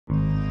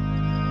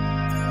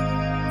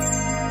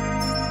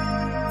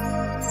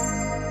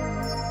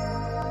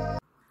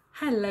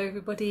Hello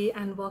everybody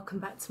and welcome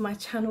back to my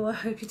channel. I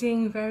hope you're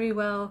doing very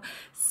well.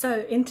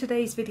 So in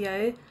today's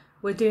video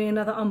we're doing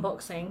another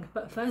unboxing,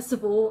 but first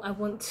of all I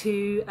want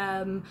to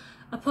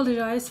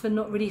apologize for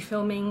not really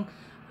filming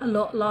a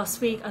lot last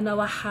week. I know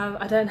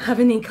I don't have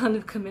any kind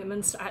of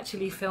commitments to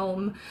actually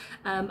film.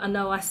 I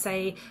know I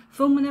say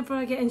film whenever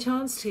I get a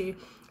chance to,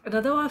 and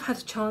although I've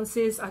had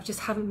chances, I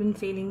just haven't been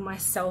feeling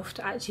myself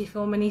to actually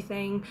film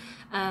anything,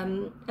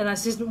 and I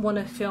just didn't want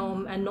to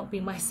film and not be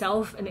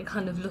myself and it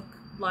kind of looked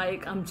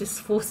like I'm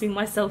just forcing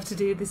myself to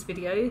do this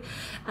video,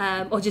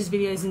 or just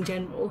videos in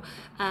general,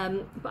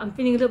 but I'm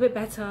feeling a little bit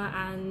better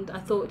and I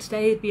thought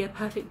today would be a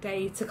perfect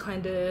day to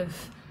kind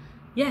of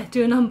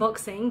do an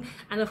unboxing.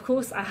 And of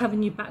course I have a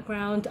new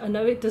background. I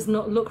know it does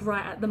not look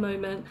right at the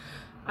moment.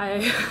 I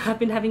have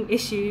been having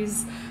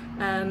issues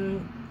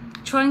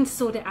trying to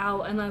sort it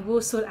out, and I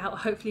will sort it out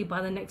hopefully by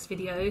the next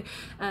video.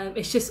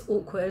 It's just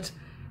awkward,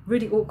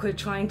 really awkward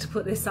trying to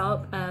put this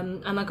up,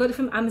 and I got it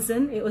from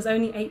Amazon. It was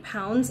only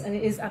 £8 and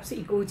it is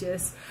absolutely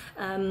gorgeous,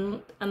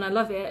 and I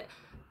love it,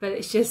 but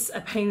it's just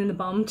a pain in the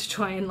bum to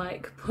try and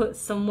like put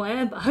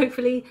somewhere, but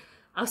hopefully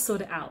I'll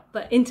sort it out.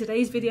 But in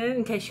today's video,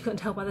 in case you couldn't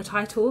tell by the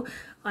title,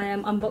 I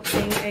am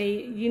unboxing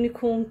a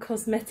Unicorn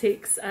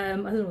Cosmetics, I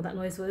don't know what that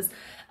noise was,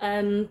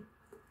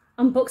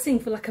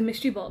 unboxing for like a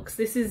mystery box.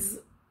 This is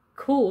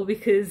cool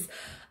because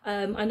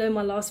I know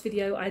my last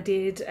video I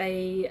did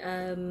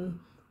a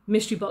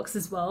mystery box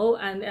as well,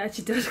 and it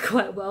actually did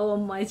quite well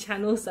on my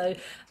channel, so I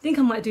think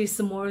I might do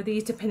some more of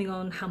these depending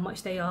on how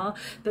much they are.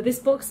 But this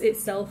box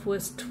itself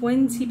was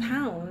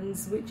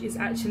 £20, which is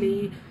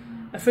actually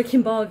a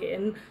freaking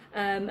bargain,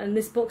 and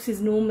this box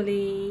is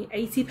normally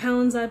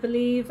 £80 I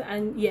believe,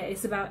 and yeah,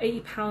 it's about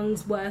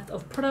 £80 worth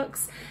of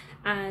products,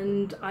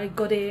 and I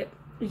got it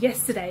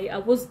yesterday. I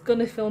was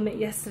gonna film it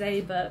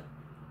yesterday but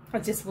I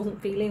just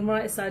wasn't feeling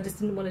right, so I just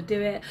didn't want to do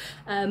it.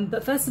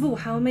 But first of all,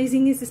 how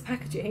amazing is this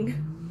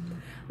packaging?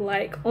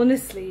 Like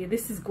honestly,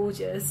 this is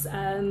gorgeous.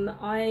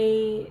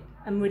 I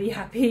am really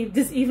happy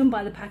just even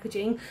by the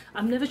packaging.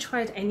 I've never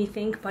tried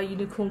anything by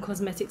Unicorn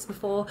Cosmetics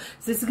before,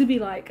 so this is gonna be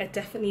like a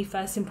definitely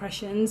first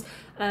impressions.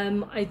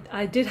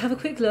 I did have a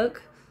quick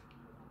look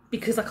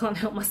because I can't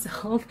help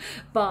myself,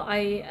 but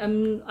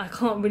I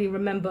can't really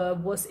remember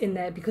what's in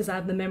there because I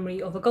have the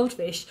memory of a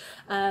goldfish.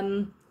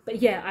 But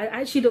yeah, I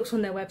actually looked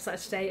on their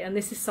website today and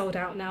this is sold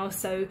out now,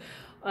 so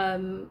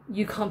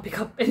you can't pick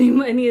up any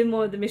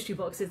more of the mystery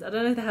boxes. I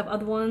don't know if they have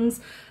other ones,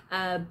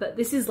 but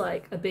this is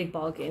like a big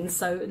bargain.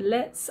 So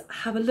let's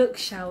have a look,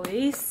 shall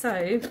we?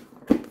 So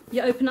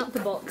you open up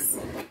the box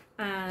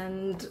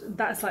and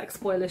that's like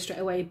spoiler straight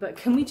away, but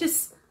can we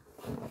just,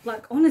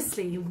 like,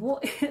 honestly,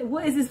 what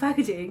is this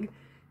packaging?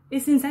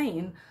 It's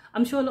insane.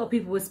 I'm sure a lot of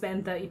people would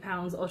spend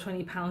 £30 or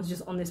 £20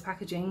 just on this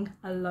packaging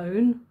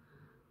alone.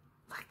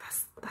 Like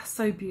that's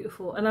so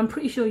beautiful. And I'm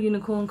pretty sure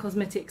Unicorn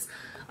Cosmetics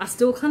are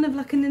still kind of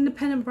like an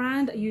independent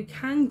brand. You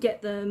can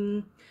get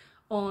them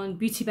on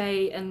Beauty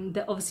Bay and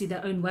they're obviously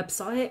their own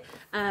website,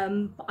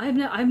 but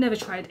I've never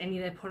tried any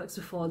of their products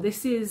before.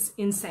 This is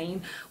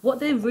insane. What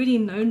they're really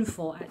known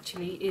for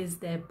actually is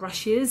their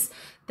brushes.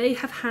 They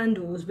have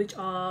handles which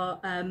are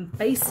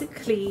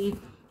basically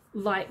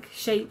like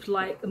shaped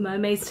like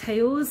mermaid's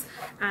tails,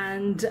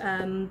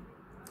 and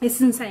it's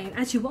insane.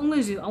 Actually, what I'm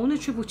going to do, I want to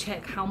triple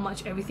check how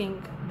much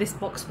everything this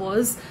box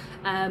was,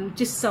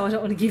 just so I don't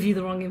want to give you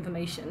the wrong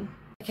information.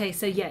 Okay,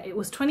 so yeah, it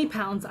was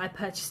 £20. I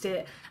purchased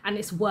it and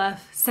it's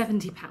worth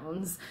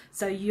 £70.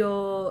 So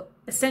you're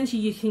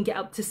essentially, you can get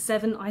up to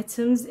 7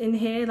 items in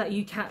here. Like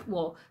you can't,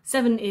 well,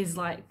 7 is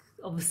like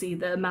obviously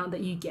the amount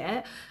that you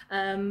get.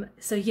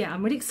 So yeah,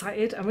 I'm really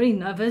excited. I'm really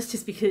nervous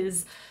just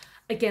because,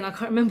 again, I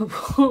can't remember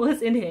what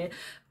was in here.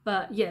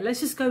 But yeah, let's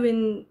just go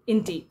in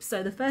deep.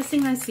 So the first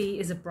thing I see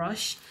is a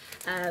brush,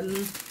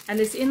 and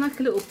it's in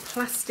like a little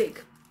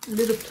plastic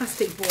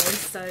boy.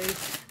 So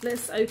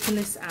let's open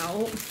this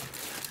out.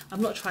 I've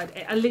not tried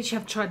it. I literally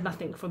have tried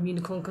nothing from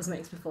Unicorn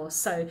Cosmetics before.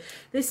 So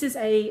this is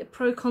a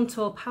Pro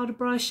Contour powder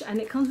brush, and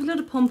it comes with a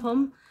little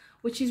pom-pom,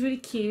 which is really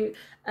cute.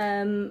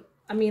 I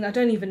mean, I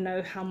don't even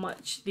know how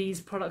much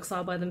these products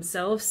are by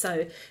themselves.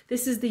 So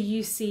this is the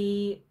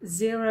UC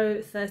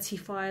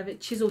 035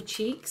 Chisel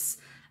Cheeks.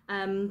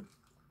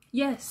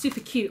 Yeah,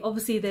 super cute.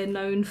 Obviously they're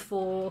known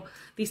for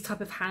these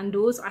type of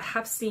handles. I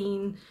have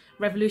seen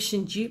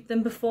Revolution dupe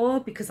them before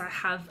because I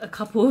have a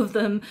couple of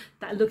them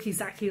that look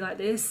exactly like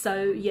this.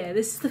 So yeah,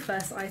 this is the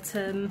first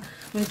item.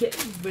 I'm gonna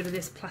get rid of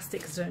this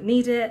plastic because I don't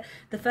need it.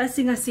 The first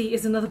thing I see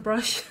is another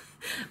brush.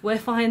 We're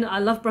fine, I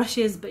love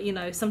brushes, but you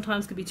know,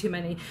 sometimes could be too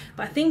many.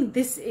 But I think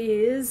this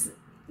is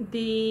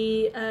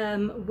the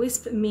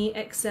Wisp Me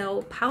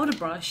XL powder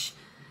brush.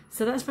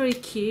 So that's very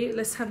cute.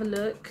 Let's have a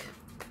look.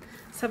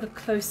 Have a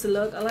closer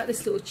look. I like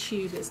this little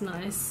tube, it's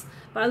nice,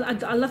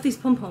 but I love these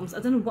pom-poms.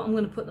 I don't know what I'm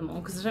going to put them on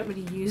because I don't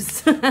really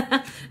use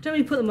don't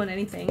really put them on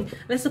anything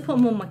unless I put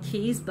them on my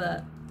keys,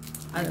 but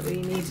I don't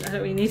really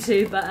need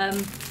to. But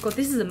god,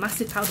 this is a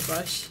massive powder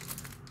brush,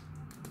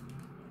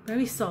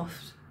 very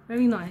soft,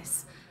 very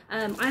nice.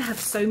 I have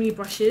so many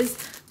brushes,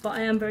 but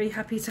I am very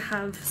happy to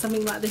have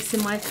something like this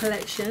in my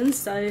collection.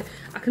 So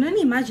I can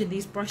only imagine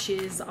these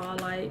brushes are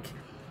like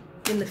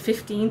in the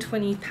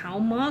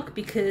 £15–20 mark,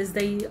 because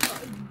they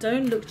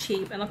don't look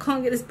cheap. And I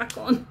can't get this back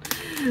on.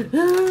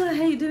 I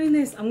hate doing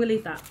this. I'm gonna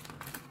leave that.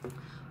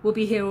 We'll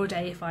be here all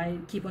day if I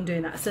keep on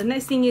doing that. So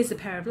next thing is a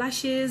pair of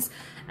lashes,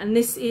 and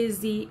this is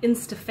the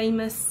Insta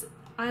Famous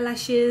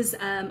eyelashes.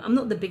 I'm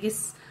not the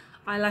biggest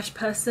eyelash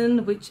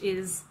person, which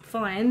is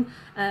fine.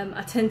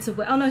 I tend to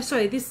wear, oh no,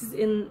 sorry, this is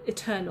in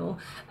Eternal.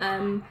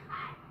 I'm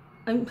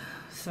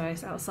sorry,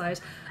 it's outside.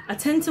 I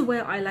tend to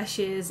wear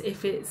eyelashes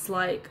if it's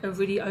like a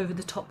really over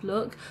the top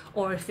look,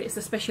 or if it's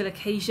a special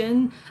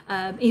occasion.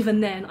 Even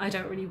then I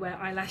don't really wear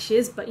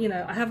eyelashes, but you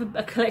know, I have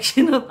a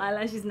collection of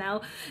eyelashes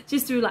now,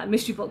 just through like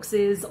mystery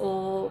boxes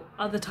or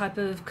other type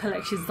of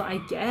collections that I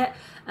get.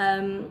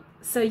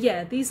 So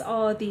yeah, these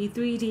are the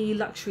 3D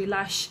luxury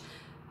lash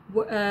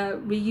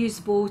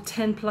reusable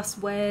 10+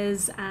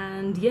 wears,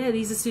 and yeah,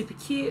 these are super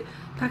cute.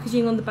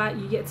 Packaging on the back,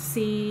 you get to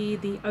see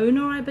the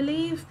owner, I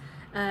believe,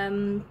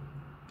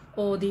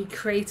 or the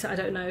creator, I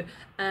don't know,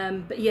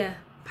 but yeah,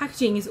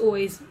 packaging is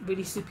always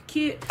really super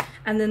cute.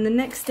 And then the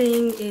next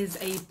thing is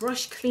a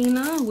brush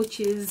cleaner, which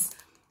is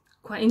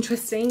quite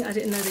interesting. I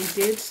didn't know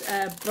they did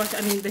brush.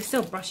 I mean, they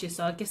sell brushes,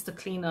 so I guess the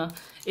cleaner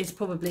is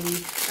probably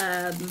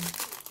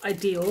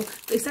ideal.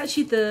 But it's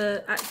actually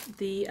the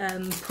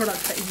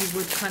product that you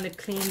would kind of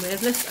clean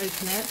with. Let's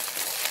open it.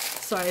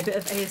 Sorry, a bit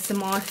of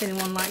ASMR if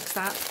anyone likes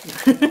that.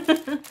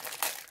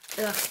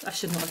 Ugh, I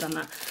should not have done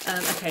that.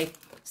 Okay,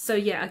 so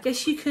yeah, I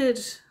guess you could,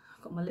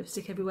 I've got my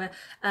lipstick everywhere,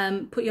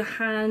 put your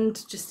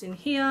hand just in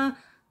here,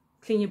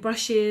 clean your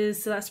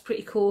brushes, so that's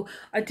pretty cool.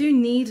 I do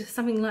need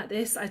something like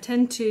this. I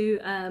tend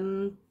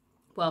to,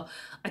 well,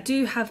 I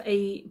do have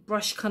a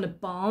brush kind of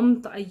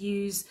balm that I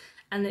use,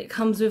 and it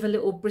comes with a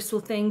little bristle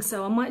thing,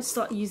 so I might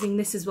start using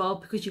this as well,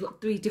 because you've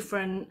got 3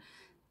 different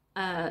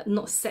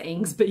not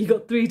settings, but you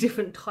got 3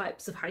 different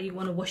types of how you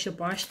want to wash your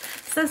brush,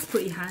 so that's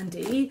pretty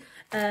handy.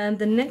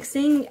 The next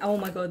thing, oh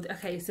my god,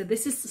 okay, so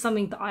this is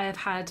something that I have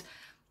had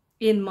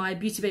in my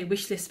Beauty Bay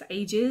wish list for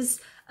ages,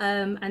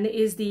 and it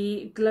is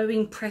the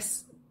glowing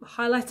press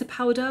highlighter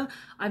powder.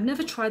 I've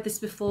never tried this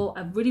before.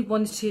 I really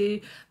wanted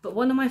to, but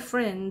one of my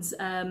friends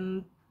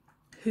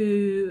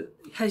who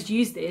has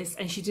used this,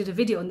 and she did a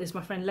video on this,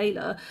 my friend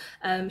Layla,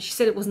 she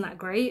said it wasn't that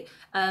great,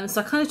 so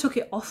I kind of took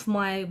it off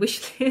my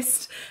wish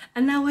list,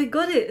 and now I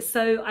got it,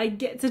 so I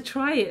get to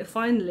try it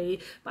finally.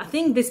 But I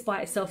think this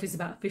by itself is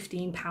about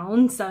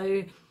 £15,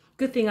 so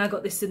good thing I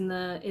got this in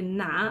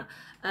that.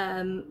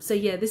 So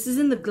yeah, this is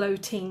in the Glow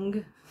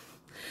Ting,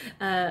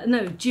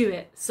 no, Do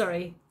It,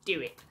 sorry,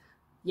 Do It,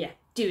 yeah,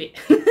 Do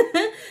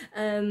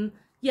It.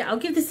 Yeah, I'll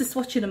give this a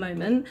swatch in a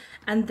moment.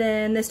 And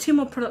then there's 2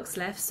 more products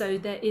left. So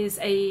there is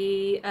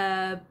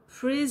a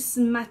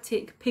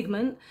prismatic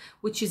pigment,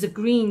 which is a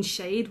green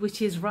shade,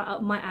 which is right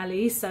up my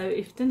alley. So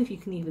I don't know if you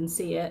can even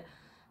see it.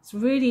 It's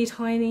really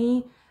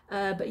tiny,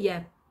 but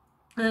yeah.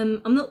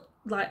 I'm not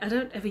like, I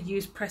don't ever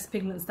use pressed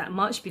pigments that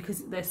much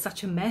because they're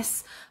such a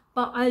mess.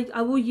 But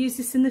I will use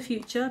this in the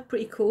future.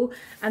 Pretty cool.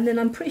 And then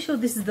I'm pretty sure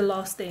this is the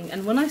last thing.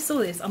 And when I saw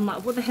this, I'm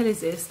like, what the hell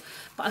is this?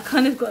 But I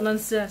kind of got an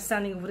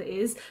understanding of what it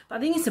is. But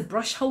I think it's a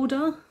brush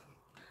holder.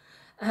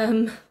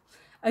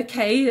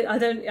 Okay,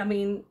 I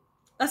mean,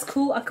 that's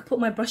cool. I could put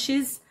my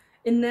brushes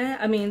in there.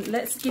 I mean,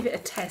 let's give it a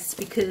test,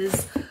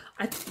 because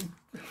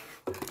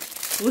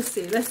we'll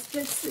see.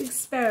 Let's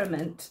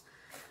experiment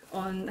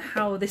on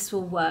how this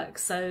will work.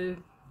 So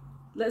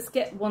let's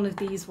get one of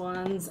these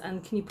ones,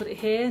 and can you put it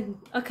here?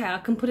 Okay, I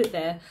can put it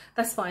there,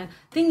 that's fine.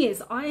 Thing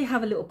is, I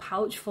have a little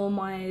pouch for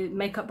my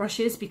makeup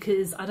brushes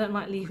because I don't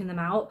like leaving them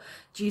out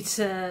due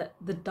to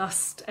the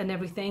dust and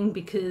everything,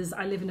 because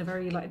I live in a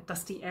very like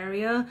dusty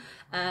area.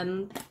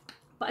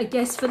 But I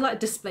guess for like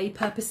display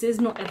purposes,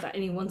 not that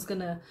anyone's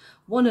gonna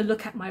want to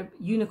look at my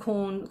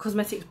unicorn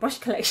cosmetics brush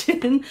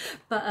collection,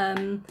 but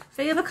if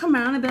they ever come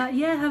around and be like,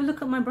 yeah, have a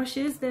look at my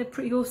brushes, they're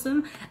pretty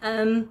awesome.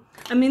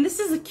 I mean,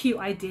 this is a cute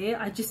idea,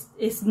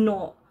 it's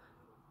not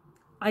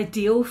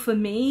ideal for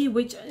me,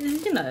 which,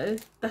 you know,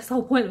 that's the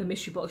whole point of a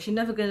mystery box. You're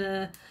never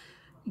gonna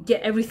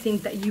get everything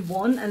that you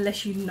want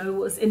unless you know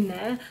what's in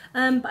there.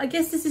 But I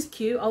guess this is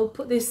cute. I'll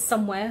put this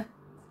somewhere.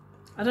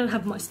 I don't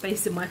have much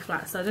space in my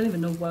flat, so I don't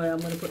even know where I'm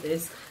going to put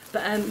this.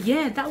 But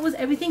yeah, that was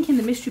everything in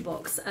the mystery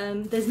box.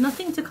 There's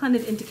nothing to kind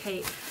of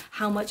indicate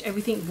how much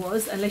everything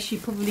was, unless you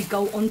probably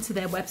go onto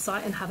their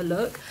website and have a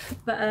look.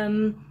 But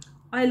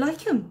I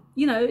like them,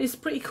 you know, it's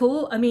pretty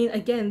cool. I mean,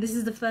 again, this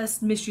is the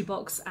first mystery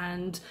box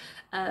and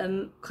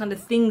kind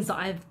of things that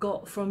I've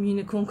got from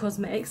Unicorn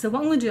Cosmetics. So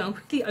what I'm going to do, I'll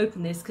quickly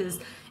open this because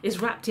it's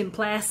wrapped in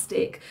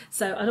plastic.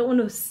 So I don't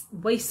want to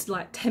waste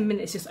like 10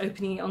 minutes just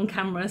opening it on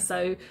camera.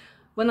 So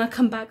when I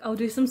come back, I'll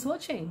do some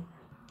swatching.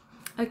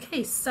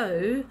 Okay,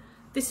 so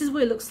this is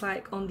what it looks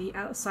like on the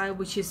outside,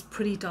 which is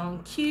pretty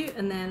darn cute.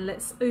 And then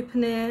let's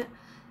open it.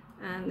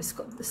 And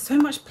there's so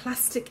much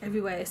plastic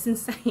everywhere, it's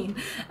insane.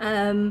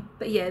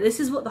 But yeah,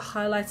 this is what the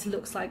highlighter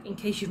looks like in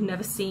case you've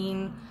never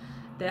seen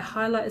their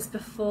highlighters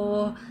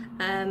before.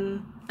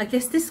 I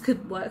guess this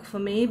could work for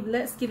me.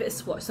 Let's give it a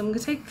swatch. So I'm going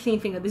to take a clean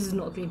finger. This is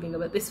not a clean finger,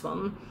 but this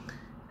one.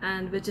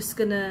 And we're just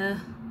going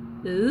to...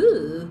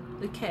 Ooh,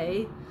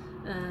 okay.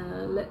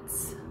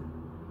 Let's...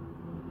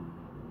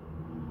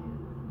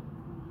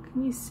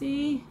 Can you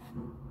see?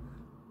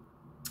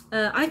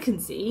 I can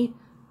see,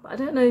 but I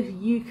don't know if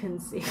you can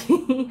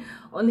see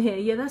on here.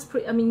 Yeah, that's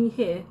pretty... I mean,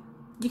 here,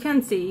 you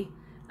can see.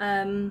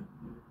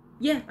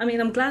 Yeah, I mean,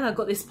 I'm glad I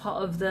got this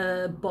part of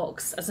the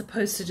box as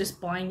opposed to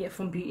just buying it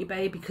from Beauty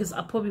Bay, because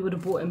I probably would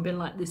have bought it and been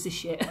like, this is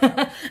shit.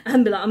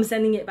 And be like, I'm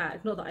sending it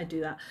back. Not that I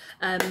do that.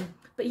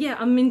 But yeah,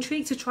 I'm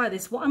intrigued to try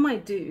this. What I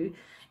might do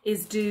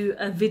is do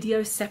a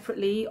video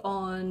separately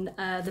on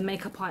the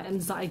makeup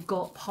items that I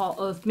got part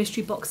of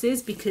mystery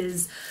boxes,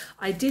 because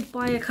I did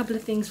buy a couple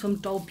of things from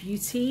Doll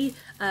Beauty,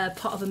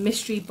 part of a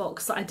mystery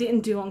box that I didn't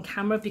do on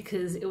camera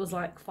because it was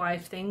like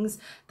 5 things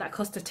that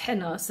cost a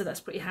tenner, so that's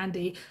pretty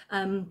handy.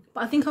 But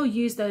I think I'll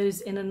use those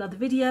in another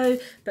video.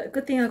 But a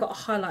good thing I got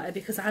a highlighter,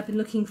 because I have been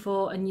looking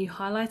for a new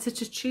highlighter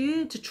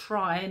to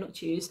try, not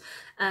choose.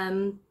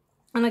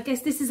 And I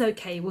guess this is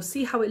okay. We'll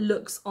see how it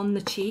looks on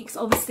the cheeks.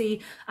 Obviously,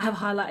 I have a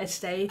highlighter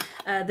today.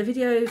 The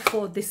video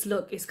for this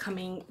look is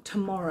coming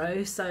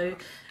tomorrow. So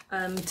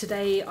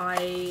today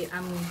I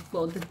am,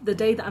 well, the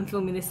day that I'm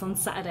filming this on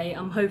Saturday,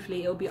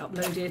 hopefully it'll be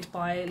uploaded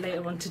by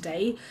later on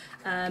today.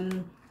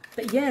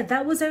 But yeah,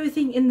 that was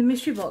everything in the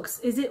mystery box.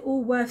 Is it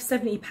all worth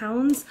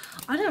 £70?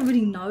 I don't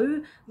really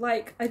know.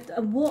 Like,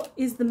 what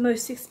is the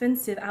most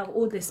expensive out of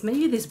all this?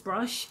 Maybe this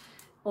brush,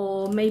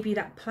 or maybe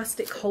that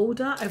plastic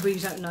holder. I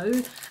really don't know.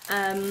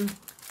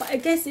 But I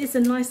guess it's a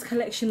nice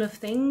collection of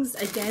things.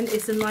 Again,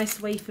 it's a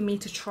nice way for me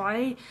to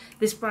try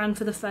this brand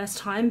for the first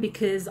time,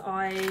 because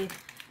I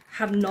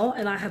have not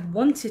and I have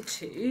wanted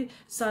to.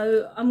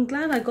 So I'm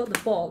glad I got the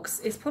box.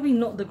 It's probably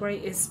not the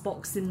greatest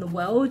box in the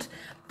world,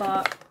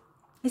 but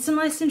it's a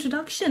nice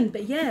introduction.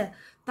 But yeah,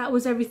 that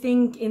was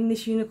everything in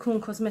this Unicorn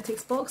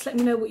Cosmetics box. Let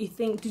me know what you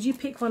think. Did you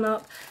pick one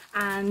up?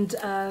 And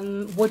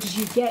what did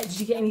you get? Did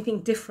you get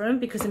anything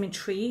different? Because I'm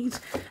intrigued.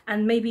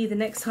 And maybe the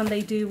next time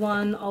they do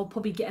one, I'll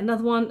probably get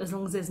another one, as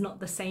long as there's not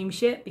the same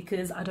shit,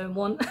 because I don't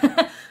want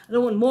I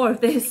don't want more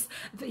of this.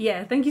 But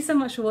yeah, thank you so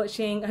much for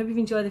watching. I hope you've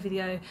enjoyed the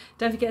video.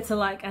 Don't forget to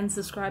like and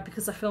subscribe,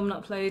 because I film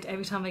and upload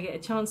every time I get a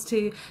chance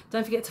to.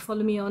 Don't forget to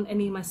follow me on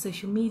any of my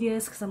social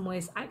medias, because I'm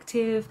always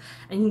active,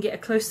 and you can get a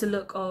closer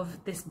look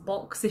of this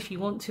box if you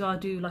want to. I'll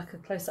do like a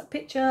close-up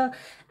picture.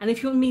 And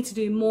if you want me to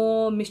do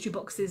more mystery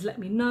boxes, let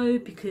me know,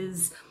 because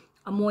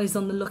I'm always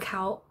on the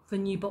lookout for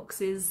new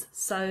boxes.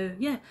 So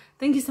yeah,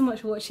 thank you so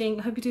much for watching.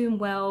 I hope you're doing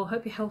well.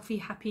 Hope you're healthy,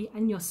 happy,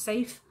 and you're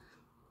safe.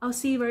 I'll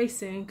see you very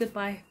soon.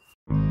 Goodbye.